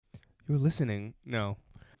You're listening. No.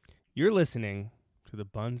 You're listening to the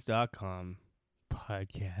Buns.com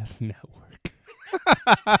podcast network.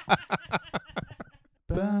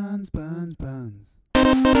 Buns, buns, buns. Here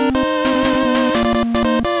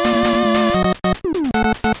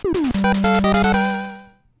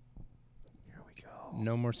we go.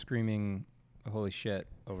 No more screaming, holy shit,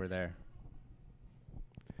 over there.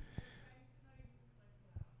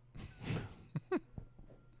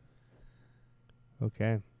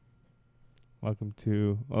 Okay. Welcome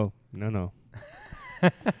to... Oh, no.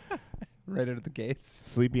 Right out of the gates.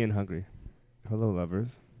 Sleepy and Hungry. Hello,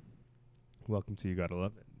 lovers. Welcome to You Gotta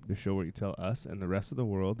Love It, the show where you tell us and the rest of the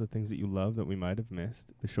world the things that you love that we might have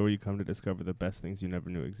missed, the show where you come to discover the best things you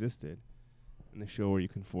never knew existed, and the show where you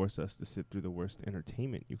can force us to sit through the worst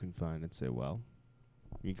entertainment you can find and say, well,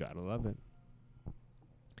 you gotta love it.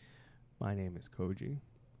 My name is Koji.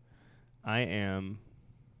 I am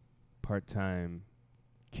part-time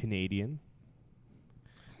Canadian.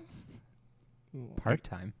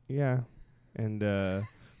 Part-time. Yeah. And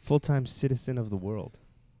full-time citizen of the world.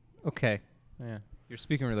 Okay. Yeah. You're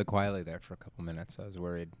speaking really quietly there for a couple minutes. I was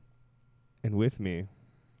worried. And with me,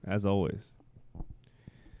 as always,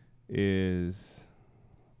 is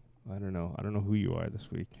I don't know who you are this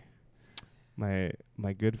week. My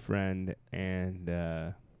good friend and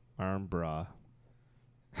arm bra,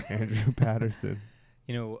 Andrew Patterson.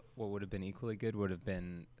 You know, what would have been equally good would have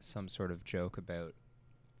been some sort of joke about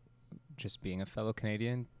just being a fellow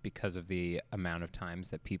Canadian because of the amount of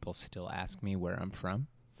times that people still ask me where I'm from.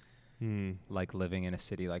 Like living in a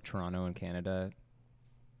city like Toronto in Canada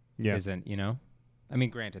isn't, you know? I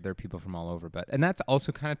mean, granted, there are people from all over, and that's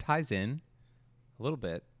also kind of ties in a little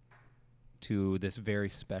bit to this very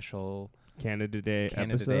special Canada Day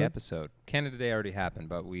episode. Canada Day already happened,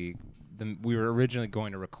 but we were originally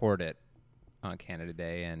going to record it on Canada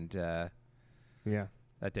Day, and that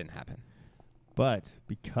didn't happen. But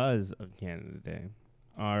because of Canada Day,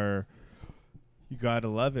 our You Gotta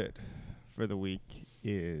Love It for the week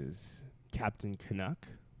is Captain Canuck,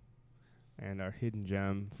 and our hidden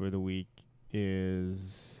gem for the week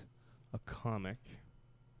is a comic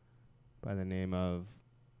by the name of,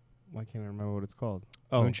 why can't I remember what it's called?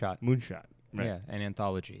 Oh, Moonshot. Right. Yeah, an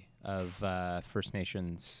anthology of First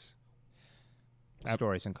Nations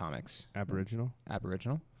stories and comics. Aboriginal?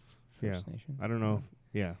 First Nation? I don't know.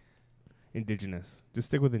 Yeah. Indigenous. Just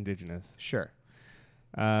stick with Indigenous. Sure.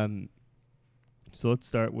 So let's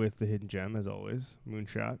start with the hidden gem, as always,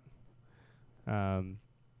 Moonshot.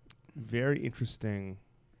 Very interesting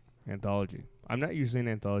anthology. I'm not usually an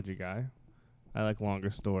anthology guy. I like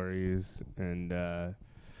longer stories and...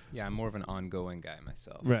 yeah, I'm more of an ongoing guy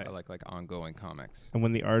myself. Right. I like ongoing comics. And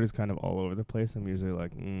when the art is kind of all over the place, I'm usually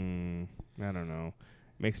like, I don't know.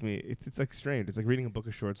 Makes me... It's like strange. It's like reading a book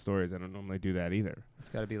of short stories. I don't normally do that either. It's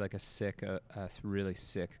got to be like a really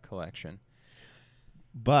sick collection.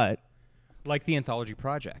 But... Like the Anthology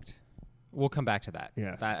Project. We'll come back to that.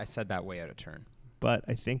 Yes. I said that way out of turn. But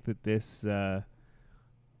I think that this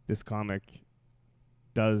comic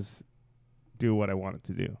does do what I want it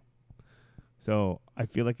to do. So I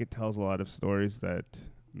feel like it tells a lot of stories that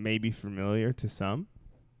may be familiar to some,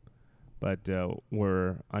 but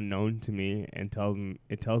were unknown to me, and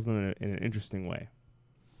it tells them in an interesting way.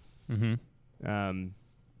 Mm-hmm.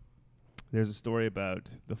 There's a story about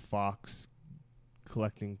the fox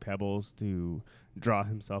collecting pebbles to draw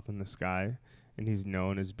himself in the sky, and he's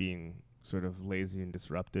known as being sort of lazy and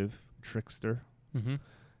disruptive, trickster. Mm-hmm.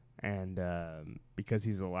 And because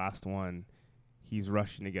he's the last one, he's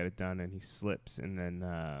rushing to get it done, and he slips and then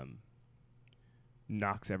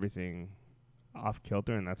knocks everything off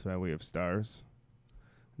kilter, and that's why we have stars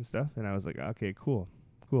and stuff. And I was like, okay, cool.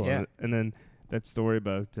 Yeah. And then that story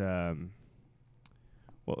about, well,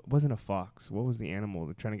 it wasn't a fox. What was the animal?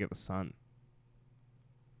 They're trying to get the sun.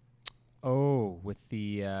 Oh, with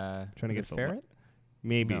the Trying to get the ferret?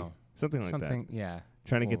 Maybe. No. Something like that. Yeah.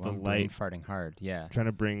 Trying to get the I'm light. farting hard, yeah. Trying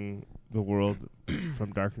to bring the world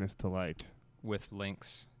from darkness to light. With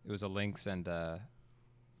lynx. It was a lynx and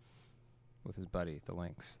with his buddy, the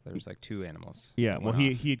lynx. There was like two animals. Yeah, well,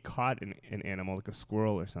 he had caught an animal, like a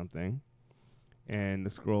squirrel or something. And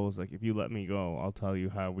the squirrel was like, if you let me go, I'll tell you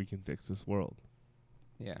how we can fix this world.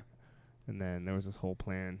 Yeah. And then there was this whole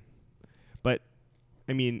plan. But,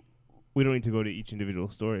 I mean, we don't need to go to each individual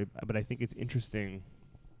story, but I think it's interesting.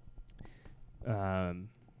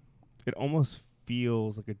 It almost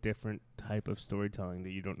feels like a different type of storytelling that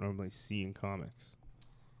you don't normally see in comics.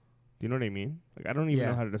 Do you know what I mean? Like, I don't even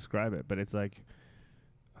know how to describe it, but it's like,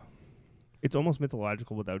 it's almost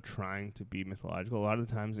mythological without trying to be mythological. A lot of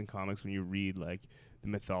the times in comics, when you read like the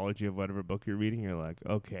mythology of whatever book you're reading, you're like,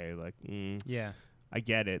 okay, like, yeah. I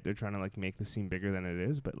get it. They're trying to like make this seem bigger than it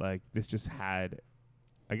is, but like this just had,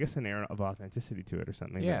 I guess, an air of authenticity to it or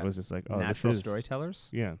something. Yeah. That was just like, oh, Natural this is storytellers,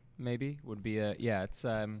 Yeah. maybe, would be a, it's,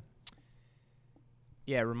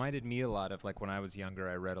 it reminded me a lot of, like, when I was younger,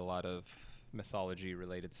 I read a lot of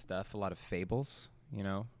mythology-related stuff, a lot of fables, you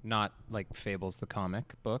know, not like Fables the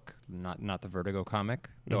comic book, not the Vertigo comic,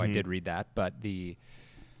 though I did read that, but the,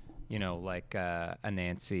 you know, like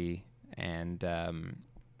Anansi and,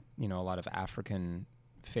 you know, a lot of African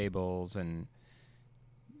fables and,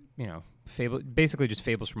 you know, basically just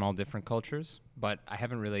fables from all different cultures, but I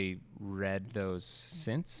haven't really read those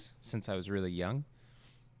since I was really young.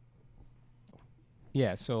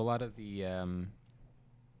 Yeah, so a lot of the, I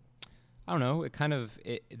don't know, it kind of,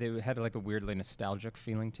 they had like a weirdly nostalgic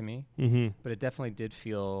feeling to me, but it definitely did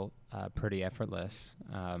feel pretty effortless,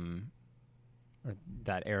 or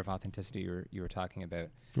that air of authenticity you were talking about.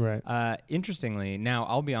 Right. Interestingly, now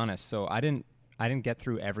I'll be honest, so I didn't get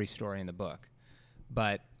through every story in the book,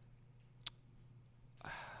 but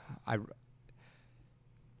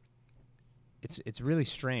it's really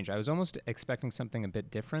strange. I was almost expecting something a bit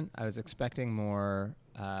different. I was expecting more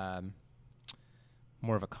of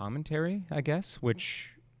a commentary, I guess,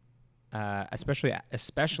 which especially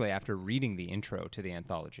after reading the intro to the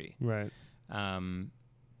anthology. Right. I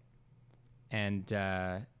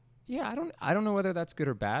don't know whether that's good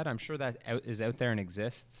or bad. I'm sure that is out there and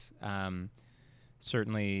exists.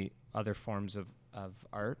 Certainly other forms of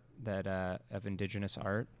art that of indigenous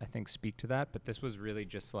art, I think, speak to that. But this was really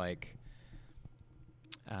just like,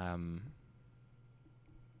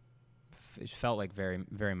 it felt like very,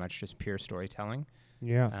 very much just pure storytelling.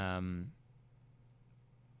 Yeah.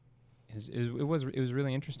 It was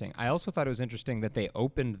really interesting. I also thought it was interesting that they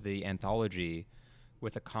opened the anthology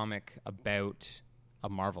with a comic about a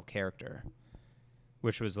Marvel character,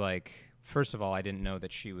 which was like, first of all, I didn't know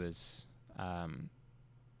that she was an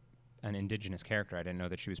indigenous character. I didn't know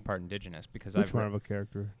that she was part indigenous because Which Marvel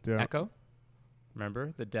character? Echo.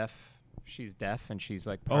 Remember the deaf? She's deaf and she's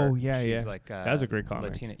like part. Oh yeah, she's like that was a great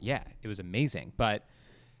comic. Latina. Yeah, it was amazing. But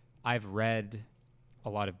I've read a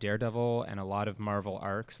lot of Daredevil and a lot of Marvel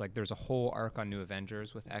arcs. Like there's a whole arc on New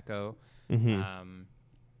Avengers with Echo.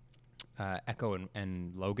 Echo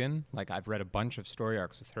and Logan. Like I've read a bunch of story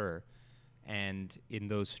arcs with her, and in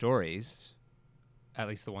those stories, at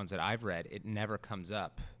least the ones that I've read, it never comes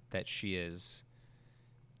up that she is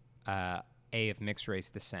A, of mixed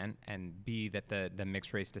race descent, and B, that the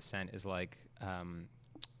mixed race descent is like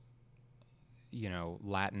you know,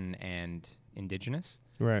 Latin and indigenous.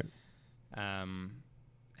 Right. And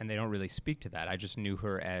they don't really speak to that. I just knew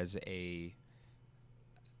her as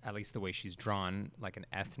at least the way she's drawn, like an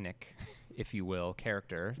ethnic, if you will,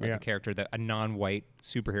 character, like a character a non-white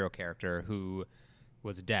superhero character who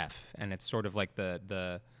was deaf, and it's sort of like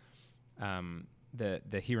the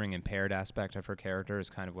hearing impaired aspect of her character is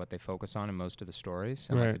kind of what they focus on in most of the stories,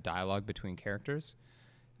 and like the dialogue between characters.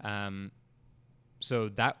 So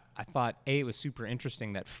that I thought it was super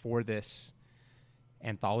interesting that for this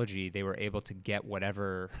anthology they were able to get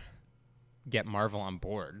Marvel on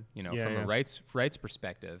board, you know, from a rights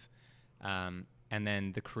perspective, and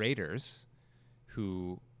then the creators,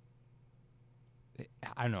 who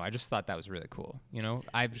I don't know, I just thought that was really cool. You know,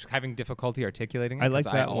 I'm just having difficulty articulating it. I like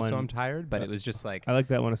that I also one. am tired, but it was just like I like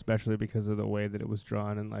that one especially because of the way that it was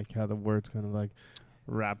drawn and like how the words kind of like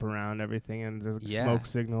wrap around everything, and there's like smoke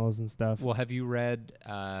signals and stuff. Well, have you read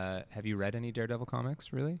any Daredevil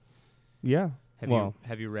comics, really? Yeah.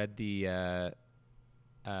 Have you read the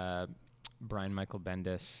Brian Michael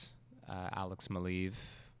Bendis, Alex Maleev?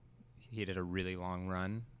 He did a really long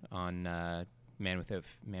run on Man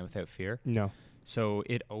Without Fear. No. So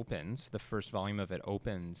it opens, the first volume of it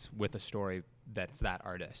opens with a story that's that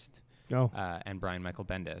artist. Oh. And Brian Michael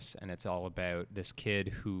Bendis, and it's all about this kid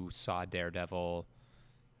who saw Daredevil.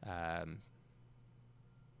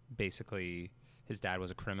 Basically, his dad was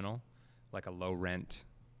a criminal, like a low rent,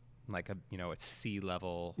 like a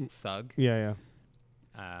C-level thug. Yeah.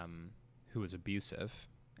 Who was abusive,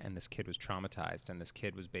 and this kid was traumatized, and this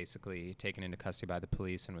kid was basically taken into custody by the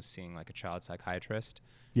police and was seeing like a child psychiatrist.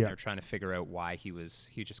 Yeah. They were trying to figure out why he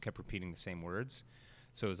just kept repeating the same words.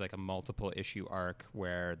 So it was like a multiple issue arc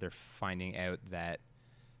where they're finding out that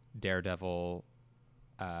Daredevil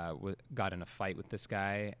got in a fight with this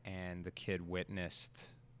guy, and the kid witnessed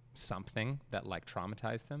something that like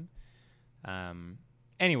traumatized him.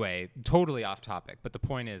 Anyway, totally off topic, but the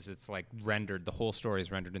point is it's like the whole story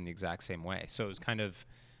is rendered in the exact same way. So it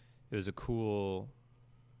was a cool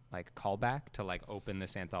like callback to like open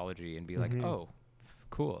this anthology and be like, oh,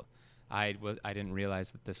 cool. I didn't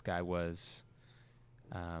realize that this guy was,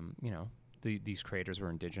 these creators were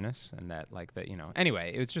indigenous, and that like that, you know.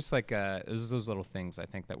 Anyway, it was just like it was those little things I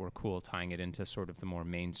think that were cool, tying it into sort of the more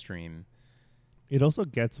mainstream. It also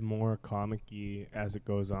gets more comic-y as it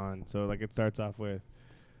goes on. So like it starts off with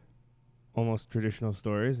almost traditional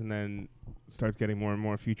stories, and then starts getting more and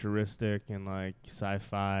more futuristic and like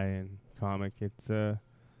sci-fi and comic. It's I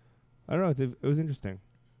don't know. It was interesting.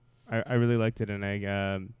 I really liked it, and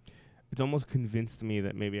it's almost convinced me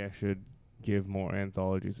that maybe I should give more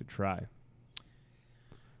anthologies a try.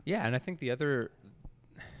 Yeah, and I think the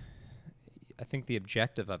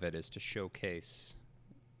objective of it is to showcase,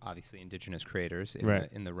 obviously, indigenous creators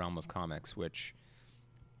in the realm of comics, which,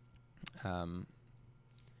 I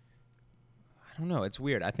don't know, it's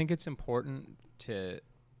weird. I think it's important to,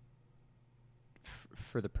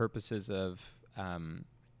 for the purposes of,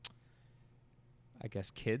 I guess,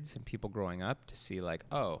 kids and people growing up, to see like,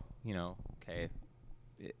 oh, you know, okay,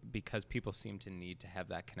 because people seem to need to have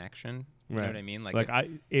that connection. You know what I mean? Like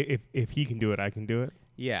if he can do it, I can do it.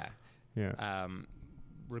 Yeah. Yeah.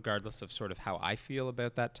 Regardless of sort of how I feel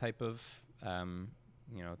about that type of,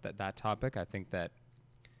 you know, that topic, I think that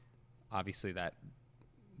obviously that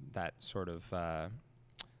sort of,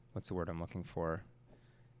 what's the word I'm looking for?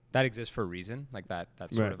 That exists for a reason, like that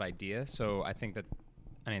sort of idea. So I think that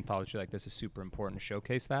an anthology like this is super important to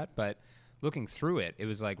showcase that. But looking through it, it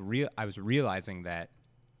was like I was realizing that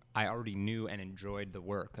I already knew and enjoyed the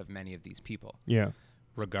work of many of these people. Yeah.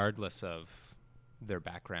 Regardless of their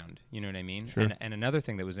background. You know what I mean? Sure. And another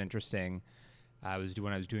thing that was interesting, when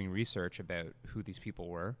I was doing research about who these people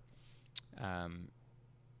were, and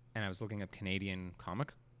I was looking up Canadian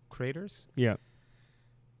comic creators. Yeah.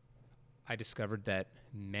 I discovered that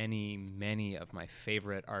many of my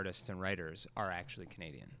favorite artists and writers are actually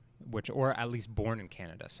Canadian, or at least born in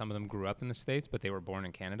Canada. Some of them grew up in the States, but they were born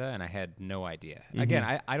in Canada, and I had no idea. Mm-hmm.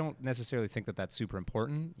 Again, I don't necessarily think that that's super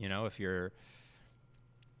important. You know, if you're,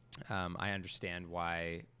 I understand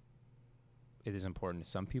why it is important to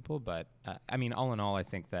some people, but I mean, all in all, I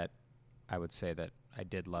think that I would say that I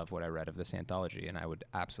did love what I read of this anthology, and I would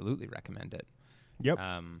absolutely recommend it. Yep.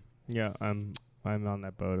 Yeah, I'm on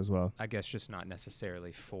that boat as well. I guess just not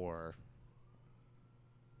necessarily for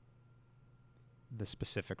the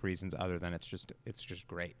specific reasons, other than it's just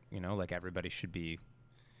great. You know, like everybody should be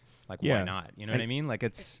like, why not? You know what I mean? Like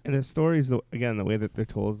and the stories, again, the way that they're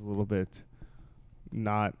told is a little bit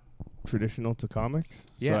not traditional to comics.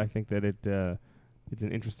 Yeah. So I think that it's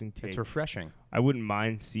an interesting take. It's refreshing. I wouldn't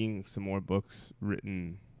mind seeing some more books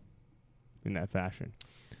written in that fashion.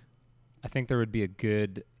 I think there would be a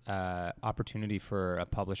good opportunity for a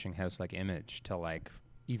publishing house like Image to like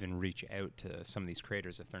even reach out to some of these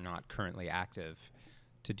creators if they're not currently active,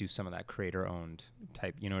 to do some of that creator-owned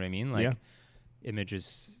type. You know what I mean? Like, Image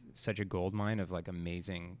is such a goldmine of like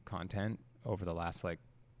amazing content over the last like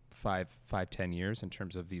 5-10 years in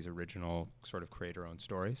terms of these original sort of creator-owned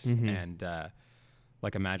stories. Mm-hmm. And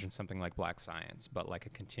like imagine something like Black Science, but like a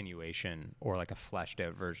continuation or like a fleshed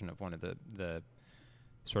out version of one of the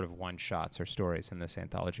sort of one shots or stories in this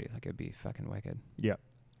anthology. Like, it'd be fucking wicked. Yeah,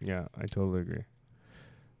 I totally agree.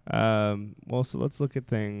 Well, so let's look at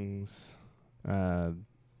things that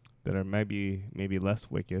are maybe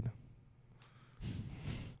less wicked.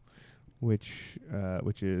 Which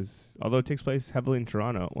is, although it takes place heavily in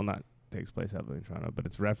Toronto, well, not takes place heavily in Toronto, but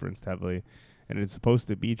it's referenced heavily, and it's supposed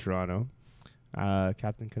to be Toronto.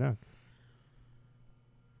 Captain Canuck.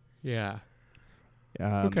 Yeah.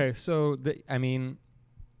 Okay, so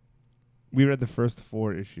we read the first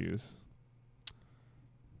 4 issues,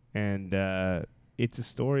 and it's a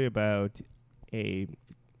story about a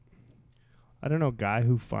guy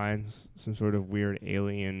who finds some sort of weird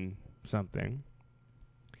alien something,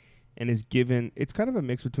 and is given, it's kind of a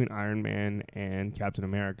mix between Iron Man and Captain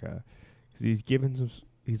America, because he's given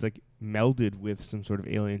he's like melded with some sort of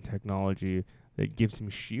alien technology that gives him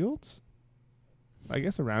shields, I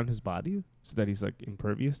guess, around his body, so that he's like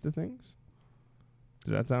impervious to things.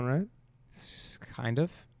 Does that sound right? Kind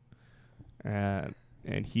of.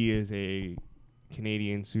 And he is a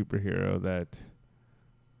Canadian superhero that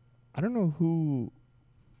I don't know who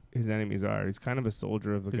his enemies are. He's kind of a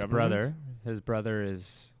soldier of the government. His brother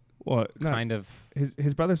is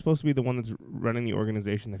his brother's supposed to be the one that's running the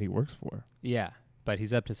organization that he works for. Yeah, but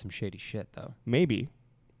he's up to some shady shit, though. Maybe.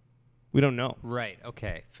 We don't know. Right,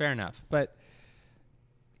 okay, fair enough. But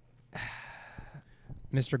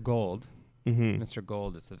Mr. Gold, Mr.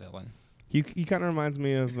 Gold is the villain. He kind of reminds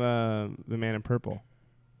me of the Man in Purple.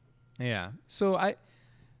 Yeah. So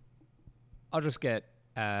I'll just get,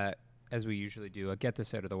 as we usually do, I'll get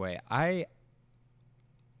this out of the way.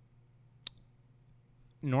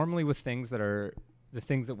 Normally with things that are the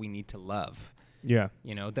things that we need to love, Yeah.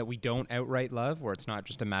 you know, that we don't outright love, where it's not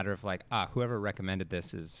just a matter of like, whoever recommended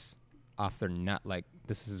this is off their nut. Like,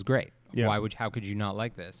 this is great. Yeah. How could you not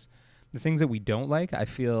like this? The things that we don't like, I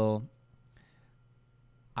feel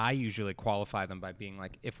I usually qualify them by being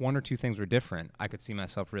like, if one or two things were different, I could see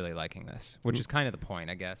myself really liking this, which is kind of the point,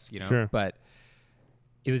 I guess, you know? Sure. But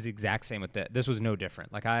it was the exact same with this was no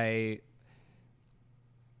different. Like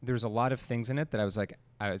there's a lot of things in it that I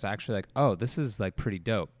was actually like, oh, this is like pretty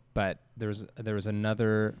dope. But there's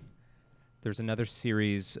another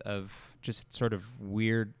series of just sort of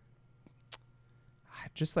weird,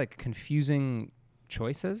 just like confusing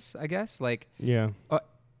choices, I guess. Like, Yeah.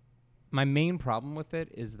 my main problem with it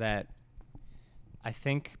is that I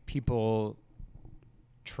think people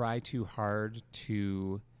try too hard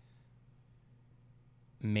to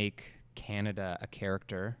make Canada a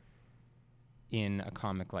character in a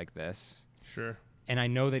comic like this. Sure. And I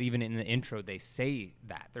know that even in the intro, they say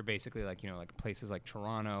that. They're basically like, you know, like places like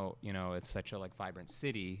Toronto, you know, it's such a like vibrant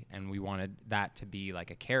city, and we wanted that to be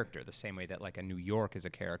like a character, the same way that like a New York is a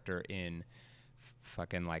character in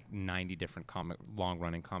fucking like 90 different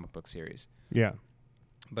long-running comic book series. Yeah.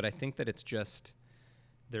 But I think that it's just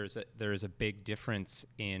there's a big difference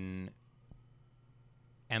in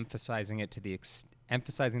emphasizing it to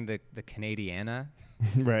emphasizing the Canadiana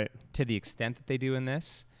Right. to the extent that they do in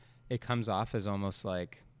this. It comes off as almost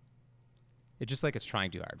like it's trying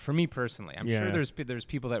too hard. For me personally, I'm sure there's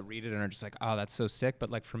people that read it and are just like, oh, that's so sick. But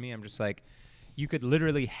like for me, I'm just like, you could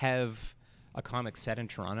literally have a comic set in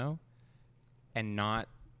Toronto and not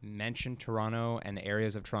mention Toronto and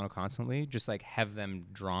areas of Toronto constantly, just like have them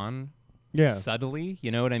drawn subtly, you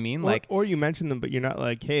know what I mean? Or you mention them, but you're not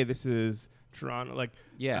like, hey, this is Toronto. Like,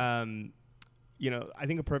 yeah. You know, I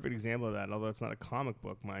think a perfect example of that, although it's not a comic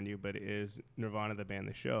book, mind you, but it is Nirvana, the band,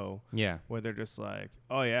 the show. Yeah. Where they're just like,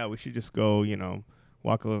 oh yeah, we should just go, you know,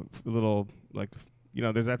 walk a little, like, you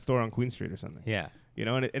know, there's that store on Queen Street or something. Yeah. You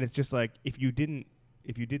know, and it's just like, if you didn't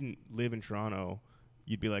live in Toronto,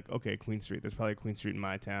 you'd be like, okay, Queen Street. There's probably a Queen Street in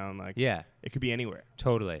my town. Like, yeah, it could be anywhere.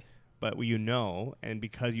 Totally. But you know, and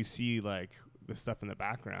because you see like the stuff in the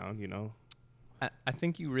background, you know. I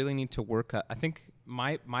think you really need to work. I think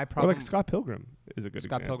my Or problem. like Scott Pilgrim is a good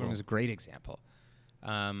example. Scott Pilgrim is a great example.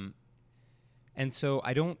 And so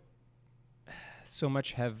I don't so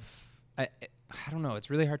much have. I don't know. It's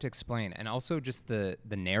really hard to explain, and also just the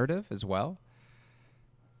narrative as well.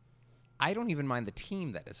 I don't even mind the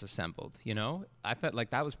team that is assembled. You know, I thought like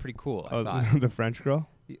that was pretty cool. I thought the French girl.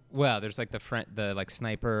 Well, there's like the like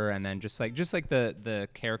sniper, and then just like the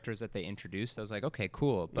characters that they introduced. I was like, okay,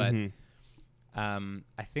 cool. But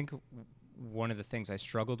I think one of the things I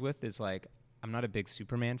struggled with is like I'm not a big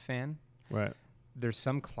Superman fan. Right. There's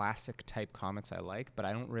some classic type comics I like, but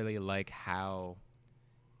I don't really like how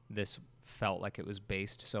this felt like it was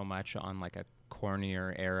based so much on like a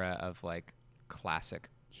cornier era of like classic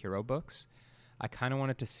hero books. I kind of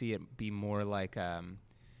wanted to see it be more like,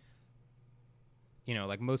 you know,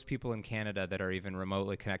 like most people in Canada that are even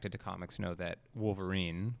remotely connected to comics know that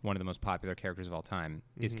Wolverine, one of the most popular characters of all time,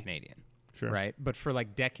 is Canadian. Sure. Right? But for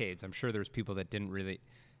like decades, I'm sure there's people that they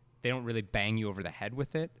don't really bang you over the head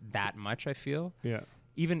with it that much, I feel. Yeah.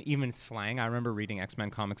 Even slang. I remember reading X-Men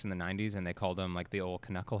comics in the 90s and they called him like the old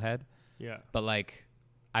knucklehead. Yeah. But like,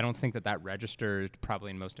 I don't think that registered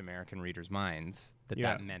probably in most American readers' minds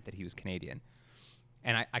that meant that he was Canadian.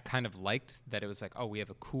 And I kind of liked that it was like, oh, we have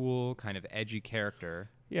a cool kind of edgy character.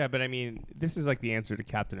 Yeah, but I mean, this is like the answer to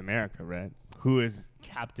Captain America, right? Who is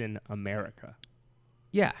Captain America?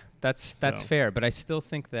 Yeah, that's fair. But I still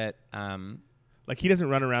think that like he doesn't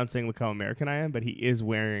run around saying, "Look how American I am," but he is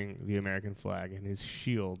wearing the American flag, and his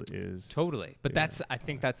shield is totally. But I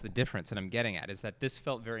think that's the difference that I'm getting at is that this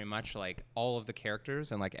felt very much like all of the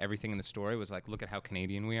characters and like everything in the story was like, look at how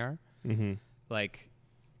Canadian we are. Mm-hmm. Like,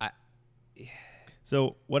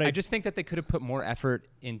 so what I just think that they could have put more effort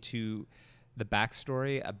into the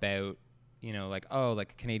backstory about, you know, like, oh,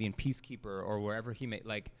 like a Canadian peacekeeper or wherever he may,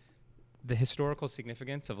 like the historical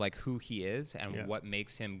significance of like who he is and what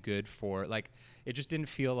makes him good for, like, it just didn't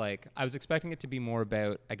feel like, I was expecting it to be more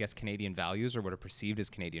about, I guess, Canadian values or what are perceived as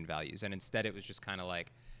Canadian values. And instead it was just kind of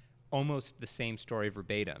like almost the same story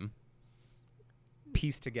verbatim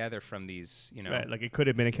pieced together from these, you know. Right, like it could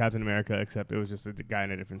have been a Captain America, except it was just a guy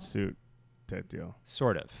in a different suit type deal.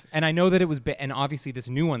 Sort of. And I know that it was, and obviously this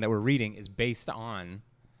new one that we're reading is based on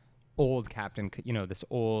old Captain, you know, this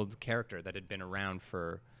old character that had been around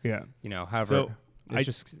for, you know, however. So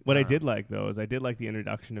what I did like though is I did like the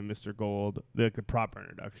introduction of Mr. Gold, the proper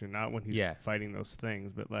introduction, not when he's fighting those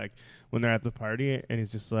things, but like when they're at the party and he's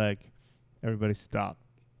just like, everybody stop.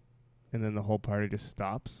 And then the whole party just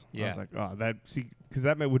stops. I was like, oh, because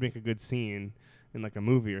that would make a good scene in like a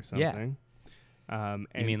movie or Yeah. something. You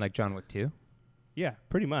And mean like John Wick 2? yeah,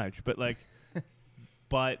 pretty much. But like,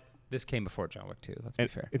 but This came before John Wick 2, let's and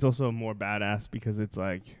be fair. it's also more badass because it's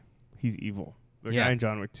like he's evil. The Yeah. guy in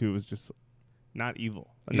John Wick 2 was just not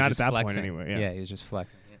evil. He was Not at just that flexing. point anyway. Yeah. He was just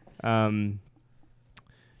flexing. Yeah.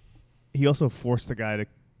 He also forced the guy to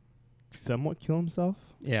somewhat kill himself,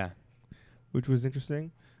 Yeah. which was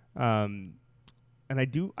interesting. And I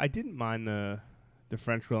didn't mind the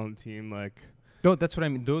French girl on the team. Like No, that's what I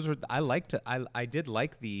mean. Those are I did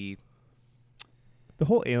like the the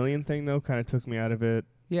whole alien thing though kind of took me out of it.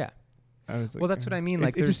 yeah. I was like, Well, that's what I mean. It,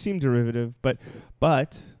 Like, it just seemed derivative, but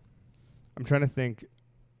I'm trying to think.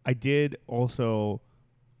 I did also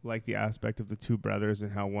like the aspect of the two brothers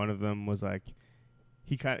and how one of them was like,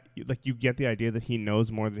 he kind of like you get the idea that he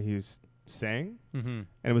knows more than he's saying, Mm-hmm. and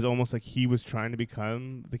it was almost like he was trying to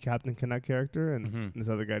become the Captain Canuck character, and Mhm. this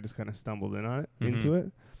other guy just kind of stumbled in on it Mhm. into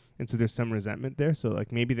it, and so there's some resentment there. So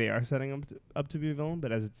like maybe they are setting him up to be a villain,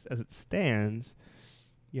 but as it stands,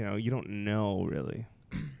 you know, you don't know really.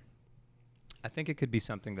 I think it could be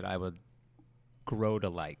something that I would grow to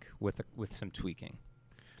like with some tweaking.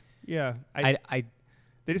 Yeah, I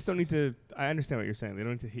they just don't need to. I understand what you're saying. They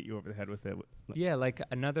don't need to hit you over the head with it. yeah, like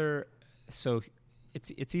another. So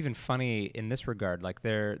it's even funny in this regard. Like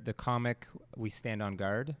the comic We Stand on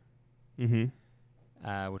Guard,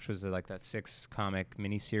 Mm-hmm. which was like that 6 comic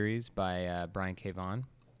miniseries by Brian K. Vaughan,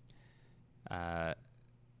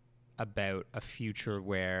 about a future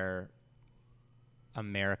where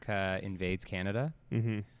America invades Canada.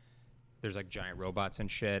 Mm-hmm. There's like giant robots and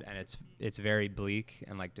shit, and it's very bleak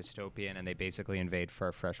and like dystopian, and they basically invade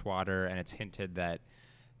for fresh water, and it's hinted that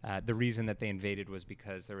the reason that they invaded was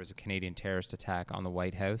because there was a Canadian terrorist attack on the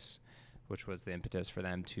White House, which was the impetus for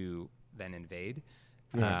them to then invade.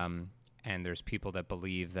 Right. And there's people that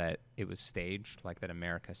believe that it was staged, like that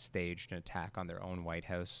America staged an attack on their own White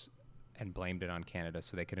House and blamed it on Canada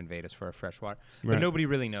so they could invade us for a freshwater. But Right. nobody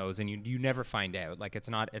really knows, and you never find out. Like it's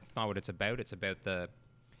not what it's about. It's about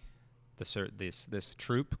this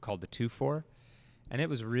troop called the 2-4, and it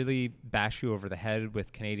was really bash you over the head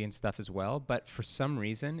with Canadian stuff as well. But for some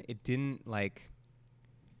reason, it didn't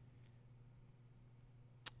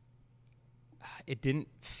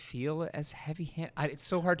feel as heavy-handed. It's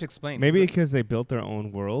so hard to explain. Maybe It's because they built their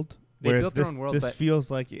own world. They whereas built their this, own world, This but-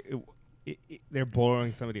 feels like they're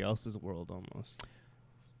borrowing somebody else's world almost.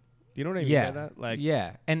 You know what I mean by that? Like,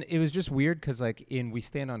 yeah, and it was just weird because like in We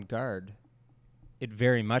Stand on Guard, it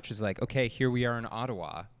very much is like, okay, here we are in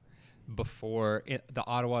Ottawa, before the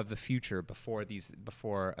Ottawa of the future,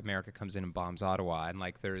 before America comes in and bombs Ottawa, and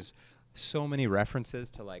like there's so many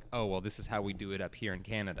references to like, oh well, this is how we do it up here in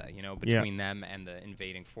Canada, you know, between them and the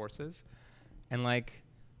invading forces, and like,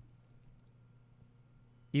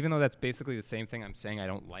 even though that's basically the same thing I'm saying I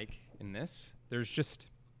don't like in this, there's just,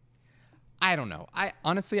 I don't know. I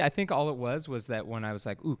honestly think all it was that when I was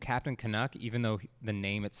like, ooh, Captain Canuck, even though the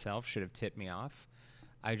name itself should have tipped me off,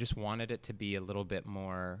 I just wanted it to be a little bit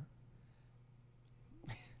more.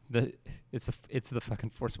 It's the fucking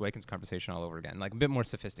Force Awakens conversation all over again. Like a bit more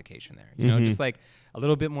sophistication there, you know, Mhm. just like a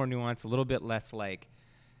little bit more nuance, a little bit less like,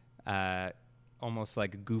 almost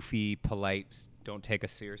like goofy, polite, don't take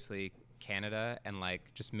us seriously Canada, and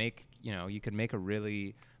like just make, you know, you could make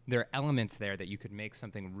there are elements there that you could make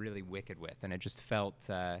something really wicked with, and it just felt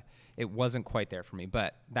it wasn't quite there for me.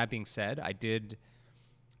 But that being said, I did.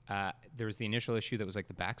 There was the initial issue that was like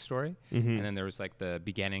the backstory, Mhm. and then there was like the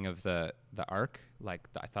beginning of the arc. Like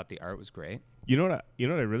I thought the art was great. You know what I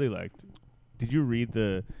really liked? Did you read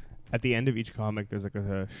at the end of each comic there's like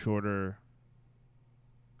a shorter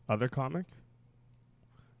other comic?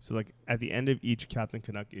 So like at the end of each Captain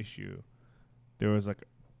Canuck issue, there was like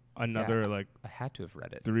another like I had to have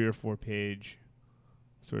read it. 3 or 4 page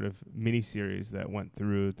sort of mini series that went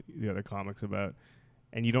through the other comics about,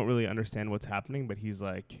 and you don't really understand what's happening, but he's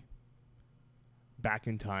like back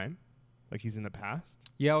in time, like he's in the past.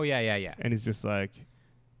 Yeah, oh yeah. And it's just like,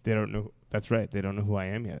 they don't know. That's right. They don't know who I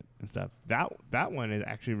am yet and stuff. That one is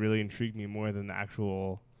actually really intrigued me more than the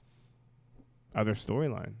actual other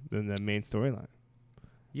storyline, than the main storyline.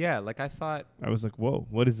 Yeah, like I thought. I was like, whoa,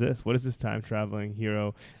 what is this? What is this time traveling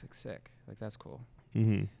hero? It's like sick. Like that's cool.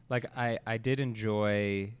 Mm-hmm. Like I did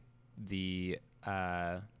enjoy the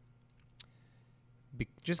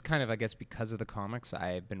just kind of, I guess, because of the comics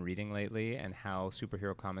I've been reading lately and how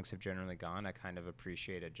superhero comics have generally gone, I kind of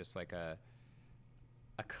appreciated just like a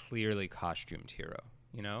clearly costumed hero,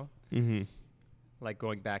 you know? Mm-hmm. Like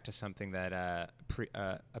going back to something that a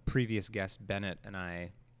previous guest, Bennett, and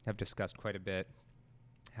I have discussed quite a bit,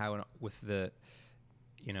 how with the,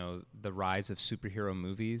 you know, the rise of superhero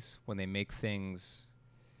movies, when they make things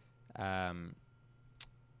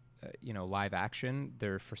live action,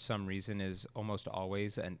 there for some reason is almost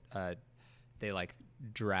always they like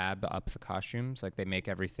drab up the costumes. Like they make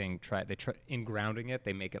everything in grounding it,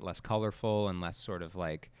 they make it less colorful and less sort of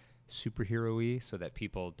like superhero-y so that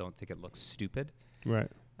people don't think it looks stupid.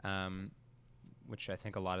 Right. Which I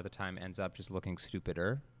think a lot of the time ends up just looking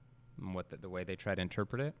stupider, the way they try to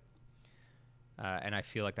interpret it. And I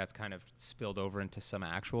feel like that's kind of spilled over into some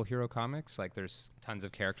actual hero comics. Like there's tons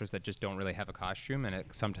of characters that just don't really have a costume, and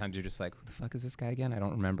sometimes you're just like, who the fuck is this guy again? I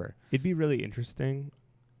don't remember. It'd be really interesting,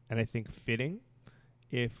 and I think fitting,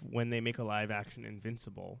 if when they make a live action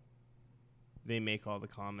Invincible, they make all the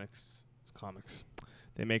comics.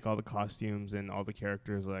 They make all the costumes and all the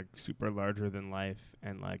characters like super larger than life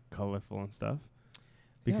and like colorful and stuff.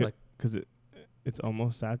 Because it's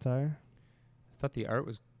almost satire. I thought the art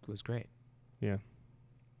was great. Yeah.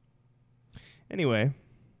 Anyway,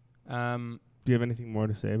 do you have anything more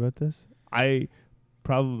to say about this? I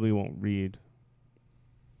probably won't read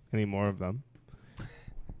any more of them.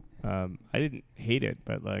 I didn't hate it,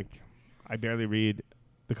 but like I barely read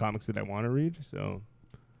the comics that I want to read, so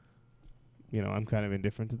I'm kind of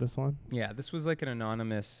indifferent to this one. Yeah, this was like an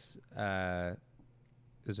anonymous it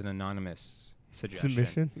was an anonymous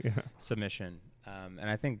Submission. And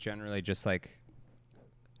I think generally just like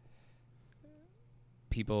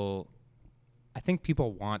people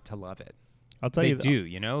want to love it. I'll tell you, they do.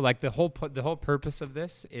 Like the whole purpose of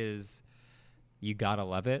this is you gotta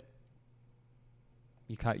love it.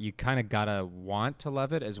 You kind of gotta want to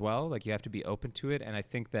love it as well. Like you have to be open to it. And I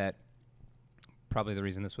think that probably the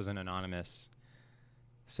reason this was an anonymous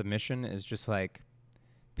submission is just like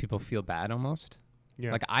people feel bad almost.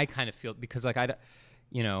 Yeah. Like I kind of feel because like I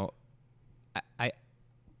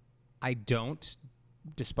don't,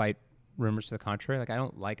 despite rumors to the contrary, like I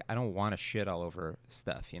don't want to shit all over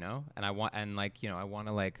stuff, and I want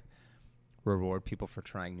to like reward people for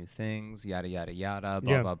trying new things, yada yada yada,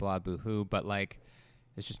 blah blah blah, boo-hoo, but like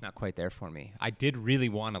it's just not quite there for me. I did really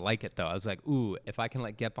want to like it though. I was like, ooh, if I can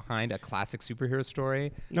like get behind a classic superhero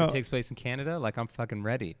story that takes place in Canada, like I'm fucking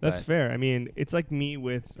ready. That's fair. I mean, it's like me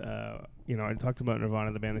with I talked about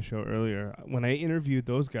Nirvana, the band, the show earlier. When I interviewed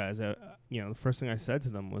those guys, the first thing I said to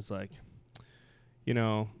them was like,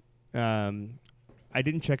 I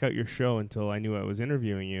didn't check out your show until I knew I was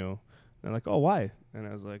interviewing you. And they're like, oh, why? And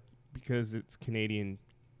I was like, because it's Canadian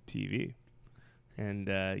TV. And,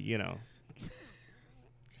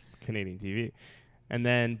 Canadian TV.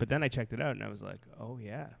 But then I checked it out and I was like, oh,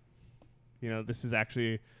 yeah. This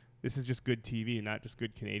is just good TV, not just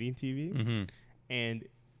good Canadian TV. Mm-hmm. And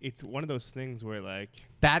it's one of those things where like...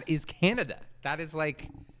 That is Canada. That is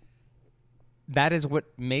what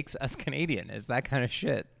makes us Canadian, is that kind of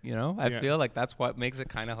shit, I feel like that's what makes it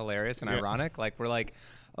kind of hilarious and ironic. Like we're like,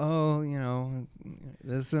 oh,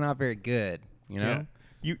 this is not very good, Yeah.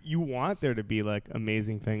 You want there to be like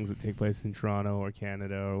amazing things that take place in Toronto or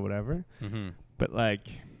Canada or whatever. Mm-hmm. But like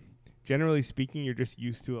generally speaking, you're just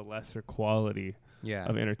used to a lesser quality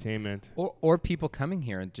of entertainment. Or people coming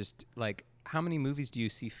here and just like, how many movies do you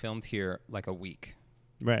see filmed here like a week?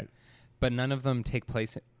 Right. But none of them take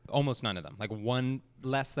place, almost none of them. Like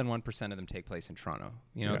less than 1% of them take place in Toronto.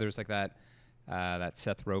 There's like that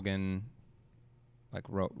Seth Rogen, like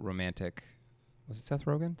romantic, was it Seth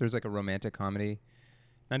Rogen? There's like a romantic comedy,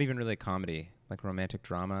 not even really a comedy, like romantic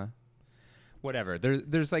drama, whatever.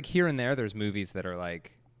 There's like here and there's movies that are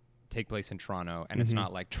like take place in Toronto, and it's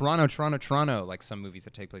not like Toronto, like some movies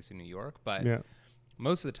that take place in New York. But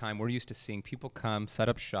most of the time we're used to seeing people come, set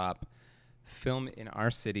up shop, film in our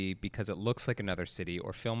city because it looks like another city,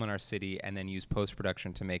 or film in our city and then use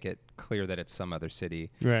post-production to make it clear that it's some other city.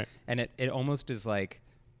 Right. And it almost is like,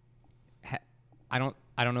 I don't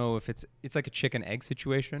know if it's like a chicken egg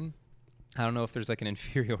situation. I don't know if there's like an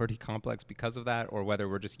inferiority complex because of that, or whether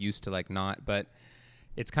we're just used to like not, but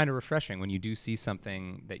it's kind of refreshing when you do see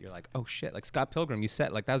something that you're like, oh shit, like Scott Pilgrim, you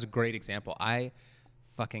said, like that was a great example. I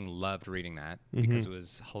fucking loved reading that because it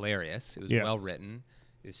was hilarious. It was well written.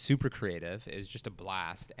 It was super creative. It was just a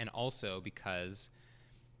blast. And also because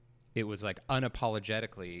it was like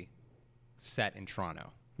unapologetically set in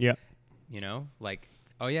Toronto. Yeah. Like,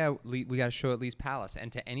 oh yeah, we got to show at Lee's Palace.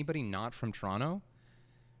 And to anybody not from Toronto,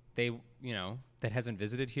 they, that hasn't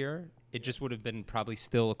visited here, it just would have been probably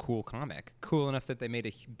still a cool comic. Cool enough that they made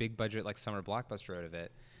a big budget like summer blockbuster out of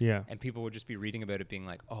it. Yeah. And people would just be reading about it being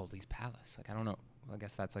like, oh, Lee's Palace. Like, I don't know. I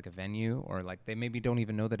guess that's like a venue, or like they maybe don't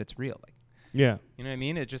even know that it's real. Like, yeah. You know what I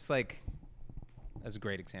mean? It just like, as a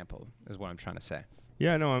great example is what I'm trying to say.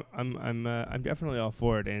 Yeah, no, I'm definitely all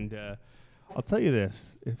for it. And I'll tell you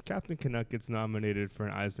this, if Captain Canuck gets nominated for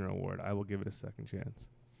an Eisner Award, I will give it a second chance.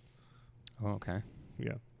 Oh, okay.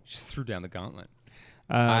 Yeah. Just threw down the gauntlet.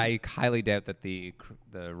 I highly doubt that the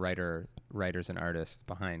writers and artists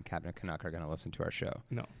behind Captain Canuck are going to listen to our show.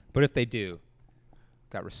 No. But if they do,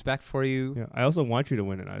 got respect for you. Yeah. I also want you to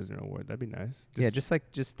win an Eisner Award. That'd be nice.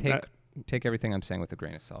 Just take everything I'm saying with a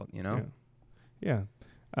grain of salt, you know? Yeah.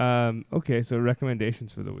 Okay, so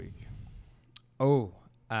recommendations for the week.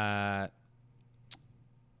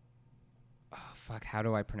 Fuck, how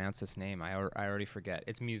do I pronounce this name? I already forget.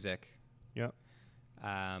 It's music. Yep.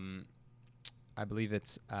 I believe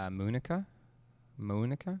it's Munica.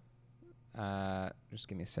 Just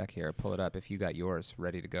give me a sec here. Pull it up if you got yours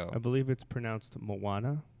ready to go. I believe it's pronounced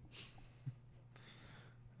Moana.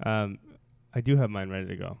 I do have mine ready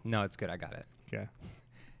to go. No, it's good. I got it. Okay.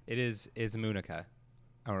 It is Munica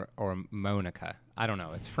or Monica. I don't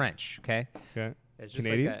know. It's French, okay? Okay. It's just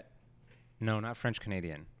Canadian? like no, not French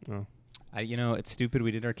Canadian. Oh. It's stupid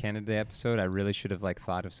we did our Canada Day episode. I really should have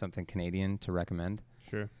thought of something Canadian to recommend.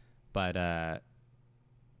 Sure. But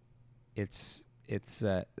it's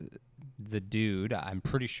the dude. I'm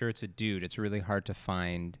pretty sure it's a dude. It's really hard to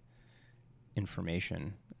find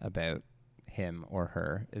information about him or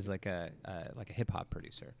her. Is like a hip hop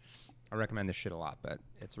producer. I recommend this shit a lot, but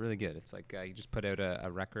it's really good. It's like you just put out a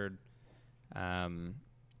record, and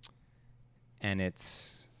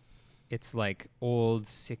it's like old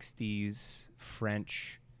 60s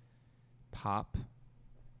French pop,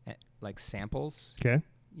 like samples. Okay.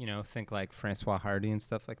 Think like Francois Hardy and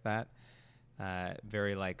stuff like that.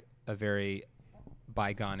 Very like a very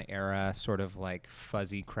bygone era sort of like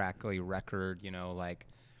fuzzy, crackly record, like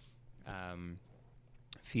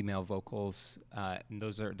female vocals. And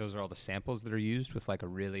those are all the samples that are used with like a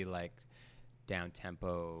really like down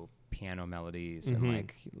tempo piano melodies and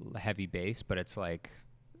like heavy bass, but it's like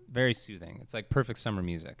very soothing. It's like perfect summer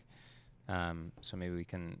music. So maybe we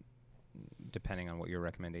can, depending on what your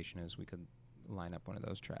recommendation is, we could line up one of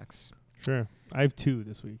those tracks. Sure. I have 2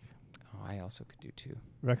 this week. Oh, I also could do 2.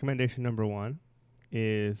 Recommendation number 1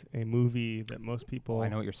 is a movie that most people... I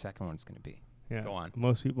know what your second one's going to be. Yeah, go on.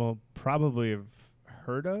 Most people probably have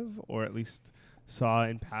heard of or at least saw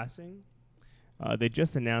in passing. They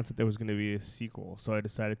just announced that there was going to be a sequel, so I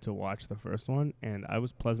decided to watch the first one, and I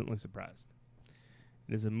was pleasantly surprised.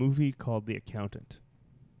 It is a movie called The Accountant,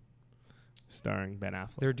 starring Ben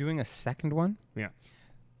Affleck. They're doing a second one? Yeah.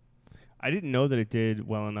 I didn't know that it did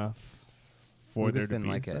well enough for there to be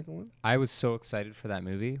a like second one. I was so excited for that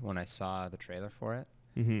movie when I saw the trailer for it.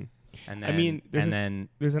 Mm-hmm. And then, I mean,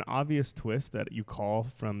 there's an obvious twist that you call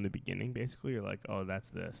from the beginning. Basically, you're like, "Oh, that's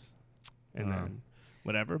this," and then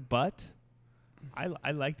whatever. But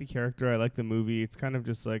I like the character. I like the movie. It's kind of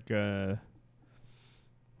just like I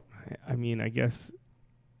guess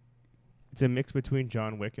it's a mix between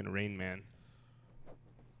John Wick and Rain Man.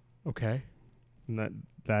 Okay. And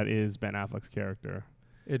that is Ben Affleck's character.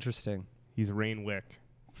 Interesting. He's Rain Wick,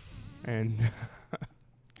 and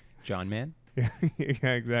John Man. Yeah,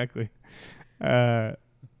 exactly. I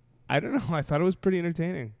don't know. I thought it was pretty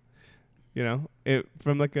entertaining. It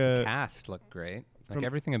from like the cast looked great. Like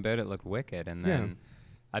everything about it looked wicked. And then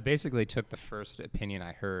I basically took the first opinion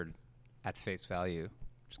I heard at face value,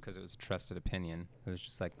 just because it was a trusted opinion. It was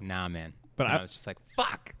just like, nah, man. But I was just like,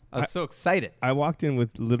 fuck. I was so excited. I walked in with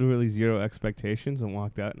literally 0 expectations and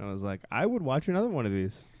walked out, and I was like, I would watch another one of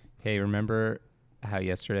these. Hey, remember how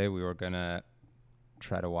yesterday we were gonna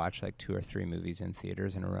try to watch like 2 or 3 movies in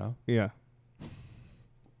theaters in a row? Yeah.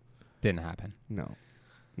 Didn't happen. No.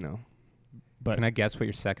 But can I guess what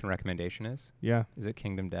your second recommendation is? Yeah. Is it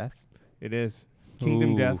Kingdom Death? It is.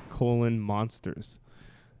 Kingdom Death: Monsters.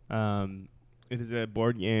 It is a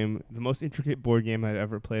board game, the most intricate board game I've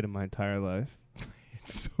ever played in my entire life.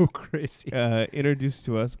 It's so crazy. Introduced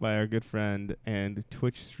to us by our good friend and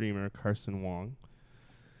Twitch streamer Carson Wong.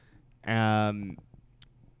 I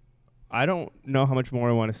don't know how much more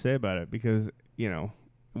I want to say about it because,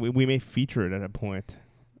 we may feature it at a point.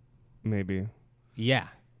 Maybe. Yeah.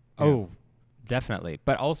 Oh, definitely.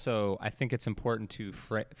 But also, I think it's important to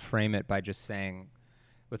frame it by just saying,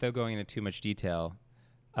 without going into too much detail,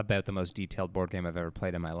 about the most detailed board game I've ever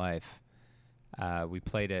played in my life. We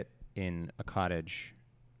played it in a cottage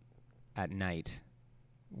at night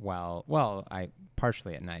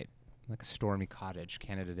partially at night, like a stormy cottage,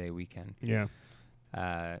 Canada Day weekend. Yeah.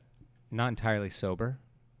 Not entirely sober,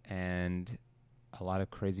 and a lot of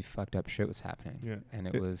crazy fucked up shit was happening. Yeah. And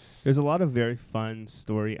there's a lot of very fun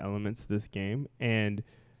story elements to this game, and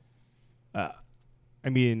I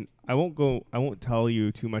won't tell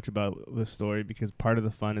you too much about the story because part of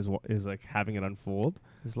the fun is like having it unfold.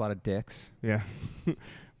 There's a lot of dicks. Yeah.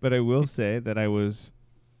 But I will say that I was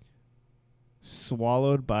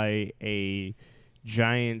swallowed by a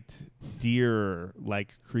giant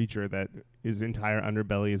deer-like creature that his entire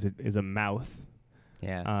underbelly is a mouth.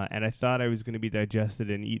 Yeah. And I thought I was going to be digested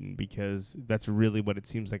and eaten because that's really what it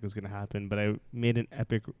seems like was going to happen. But I made an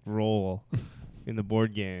epic roll in the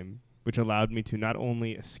board game, which allowed me to not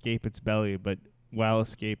only escape its belly, but while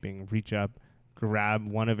escaping, reach up, grab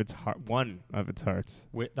one of its hearts.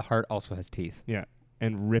 The heart also has teeth. Yeah,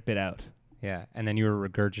 and rip it out. Yeah, and then you were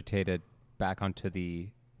regurgitated back onto the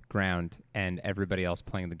ground, and everybody else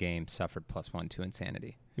playing the game suffered +1 to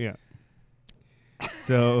insanity. Yeah.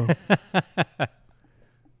 So,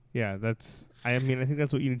 yeah, I think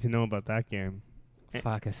that's what you need to know about that game.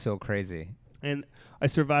 Fuck, it's so crazy. And I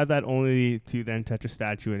survived that only to then touch a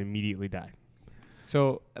statue and immediately die.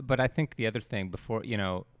 So, but I think the other thing before,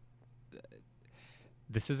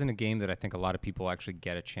 this isn't a game that I think a lot of people actually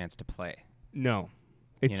get a chance to play. No.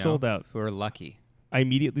 It's sold out. If we're lucky. I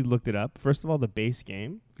immediately looked it up. First of all, the base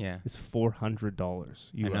game is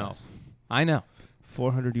 $400 US. I know.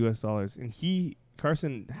 $400 US. And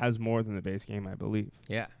Carson has more than the base game, I believe.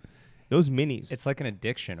 Yeah. Those minis. It's like an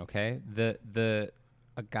addiction, okay?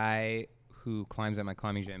 A guy who climbs at my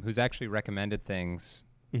climbing gym, who's actually recommended things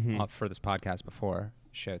for this podcast before,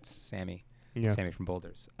 shouts Sammy from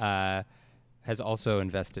Boulders, has also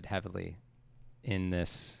invested heavily in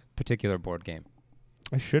this particular board game.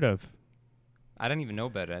 I should have. I didn't even know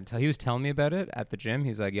about it until he was telling me about it at the gym.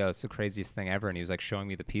 He's like, yo, it's the craziest thing ever. And he was like showing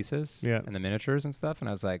me the pieces and the miniatures and stuff. And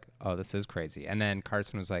I was like, oh, this is crazy. And then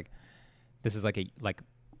Carson was like, this is like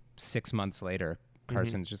 6 months later,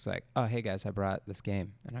 Carson's just like, oh, hey guys, I brought this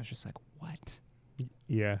game. And I was just like, what?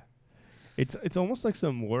 Yeah. It's almost like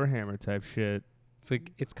some Warhammer type shit.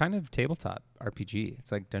 It's kind of tabletop RPG.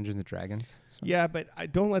 It's like Dungeons and Dragons. So. Yeah, but I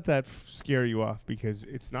don't let that scare you off because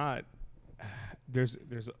it's not. There's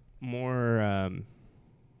more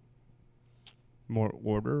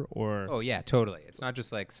order or. Oh yeah, totally. It's not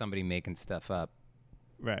just like somebody making stuff up.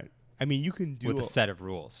 Right. I mean, you can do with a set of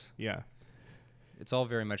rules. Yeah. It's all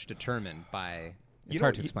very much determined by. It's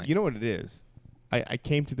hard to explain. You know what it is? I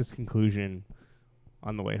came to this conclusion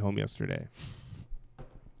on the way home yesterday.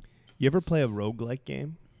 You ever play a roguelike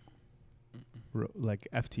game? Like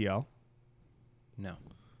FTL? No.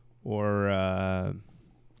 Or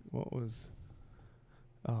what was...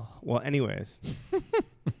 Oh, well, anyways.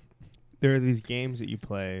 There are these games that you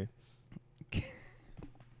play.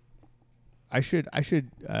 I should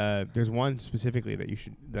there's one specifically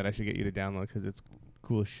that I should get you to download because it's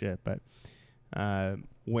cool as shit, but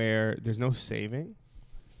where there's no saving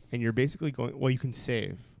and you're basically you can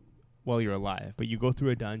save while you're alive, but you go through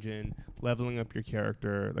a dungeon, leveling up your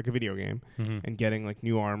character like a video game and getting like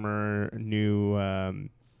new armor, new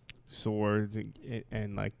swords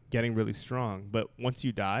and like getting really strong. But once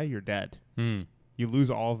you die, you're dead. You lose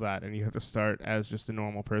all of that and you have to start as just a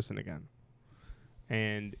normal person again.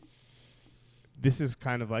 And this is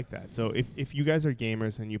kind of like that. So if you guys are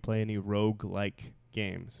gamers and you play any rogue-like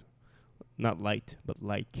games, not light, but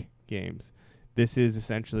like games, this is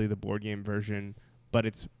essentially the board game version, but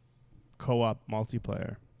it's co-op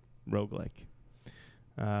multiplayer roguelike.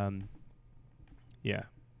 Yeah.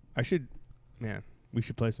 We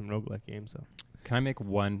should play some roguelike games, though. Can I make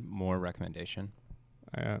one more recommendation?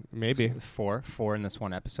 Maybe. So four in this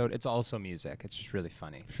one episode. It's also music. It's just really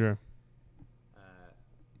funny. Sure.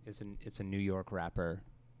 It's a New York rapper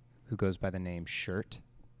who goes by the name Shirt.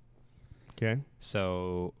 Okay.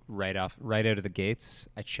 So right out of the gates,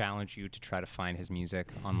 I challenge you to try to find his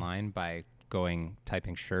music online by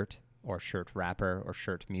typing Shirt or Shirt rapper or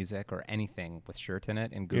Shirt music or anything with Shirt in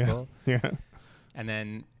it in Google. Yeah. And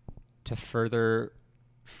then to further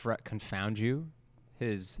confound you,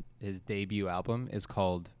 his debut album is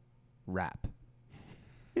called Rap.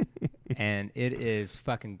 And it is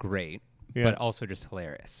fucking great. Yeah. But also just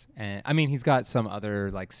hilarious. And I mean, he's got some other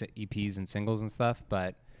like EPs and singles and stuff,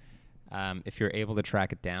 but if you're able to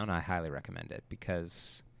track it down, I highly recommend it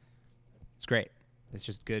because it's great. It's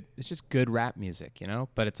just good. It's just good rap music, you know,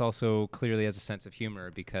 but it's also clearly has a sense of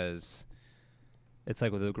humor because it's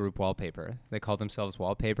like with the group Wallpaper. They call themselves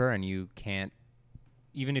Wallpaper, and you can't,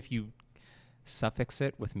 even if you suffix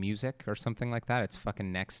it with music or something like that, it's fucking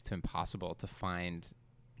next to impossible to find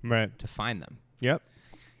them. Yep.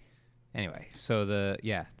 Anyway, so the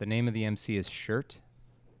name of the MC is Shirt,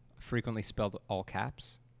 frequently spelled all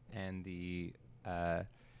caps, and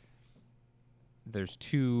there's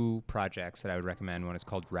two projects that I would recommend. One is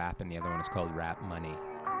called Rap, and the other one is called Rap Money.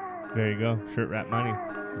 There you go, Shirt, Rap Money.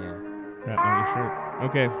 Yeah. Rap Money, Shirt.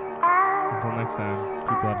 Okay. Until next time,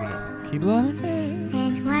 keep loving it. Keep loving it.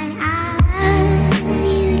 It's what I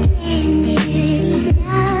love you.